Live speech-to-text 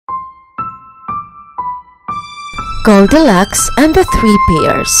Goldilocks and the Three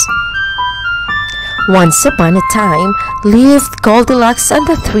Bears. Once upon a time lived Goldilocks and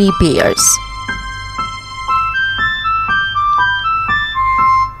the Three Bears.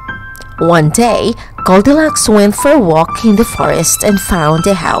 One day, Goldilocks went for a walk in the forest and found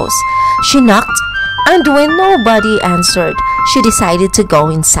a house. She knocked, and when nobody answered, she decided to go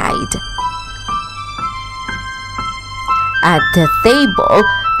inside. At the table,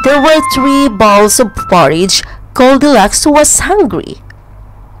 there were 3 bowls of porridge. Goldilocks was hungry.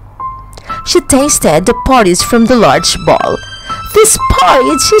 She tasted the porridge from the large bowl. "This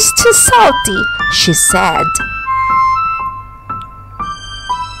porridge is too salty," she said.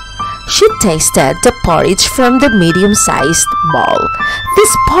 She tasted the porridge from the medium-sized bowl.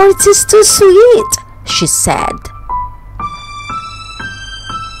 "This porridge is too sweet," she said.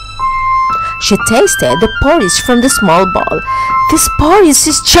 She tasted the porridge from the small bowl. "This porridge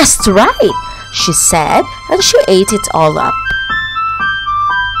is just right," she said, and she ate it all up.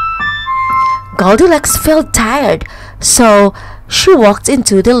 Goldilocks felt tired, so she walked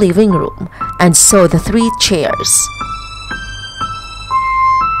into the living room and saw the 3 chairs.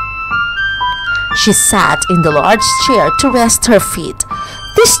 She sat in the large chair to rest her feet.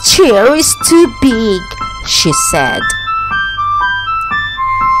 "This chair is too big," she said.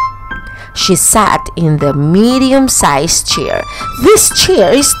 She sat in the medium-sized chair. "This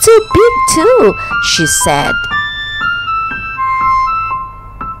chair is too big too," she said.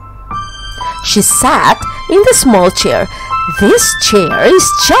 She sat in the small chair. "This chair is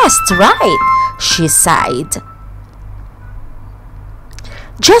just right," she sighed.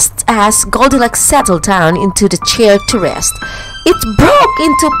 Just as Goldilocks settled down into the chair to rest, it broke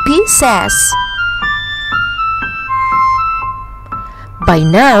into pieces. By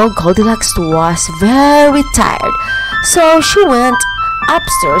now, Goldilocks was very tired, so she went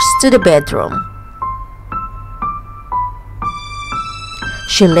upstairs to the bedroom.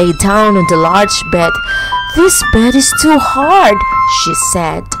 She lay down on the large bed. "This bed is too hard," she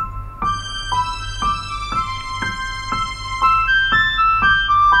said.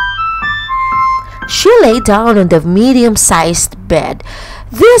 She lay down on the medium-sized bed.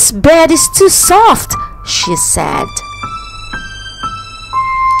 "This bed is too soft," she said.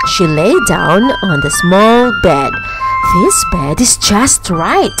 She lay down on the small bed. "This bed is just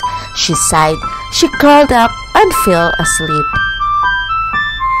right," she sighed. She curled up and fell asleep.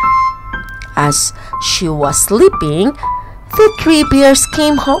 As she was sleeping, the 3 bears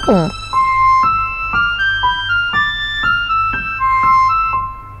came home.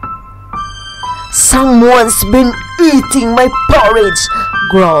 "Someone's been eating my porridge,"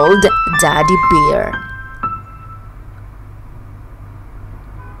 growled Daddy Bear.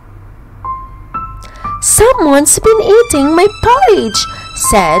 "Someone's been eating my porridge,"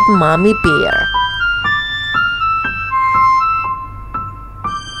 said Mommy Bear.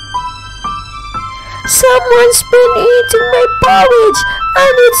 "Someone's been eating my porridge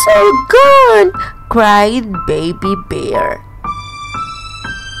and it's all gone," cried Baby Bear.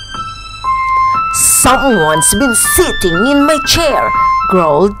 "Someone's been sitting in my chair,"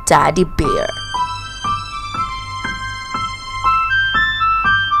 growled Daddy Bear.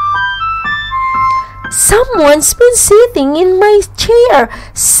 "Someone's been sitting in my chair,"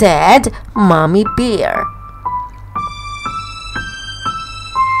 said Mommy Bear.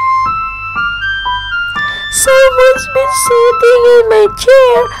 "Someone's been sitting in my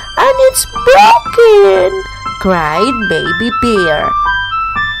chair and it's broken," cried Baby Bear.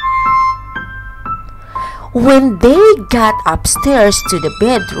 When they got upstairs to the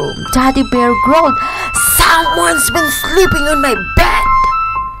bedroom, Daddy Bear growled, "Someone's been sleeping on my bed."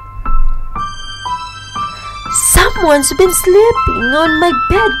 "Someone's been sleeping on my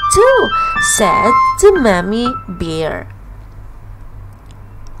bed too," said the Mommy Bear.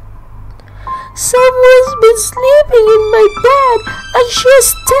 "Someone's been sleeping in my bed and she's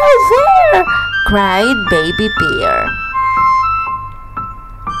still there," cried Baby Bear.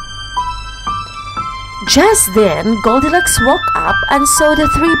 Just then, Goldilocks woke up and saw the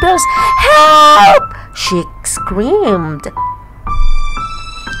 3 bears. "Help!" she screamed.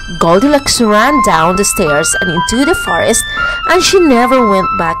 Goldilocks ran down the stairs and into the forest, and she never went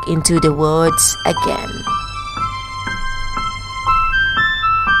back into the woods again.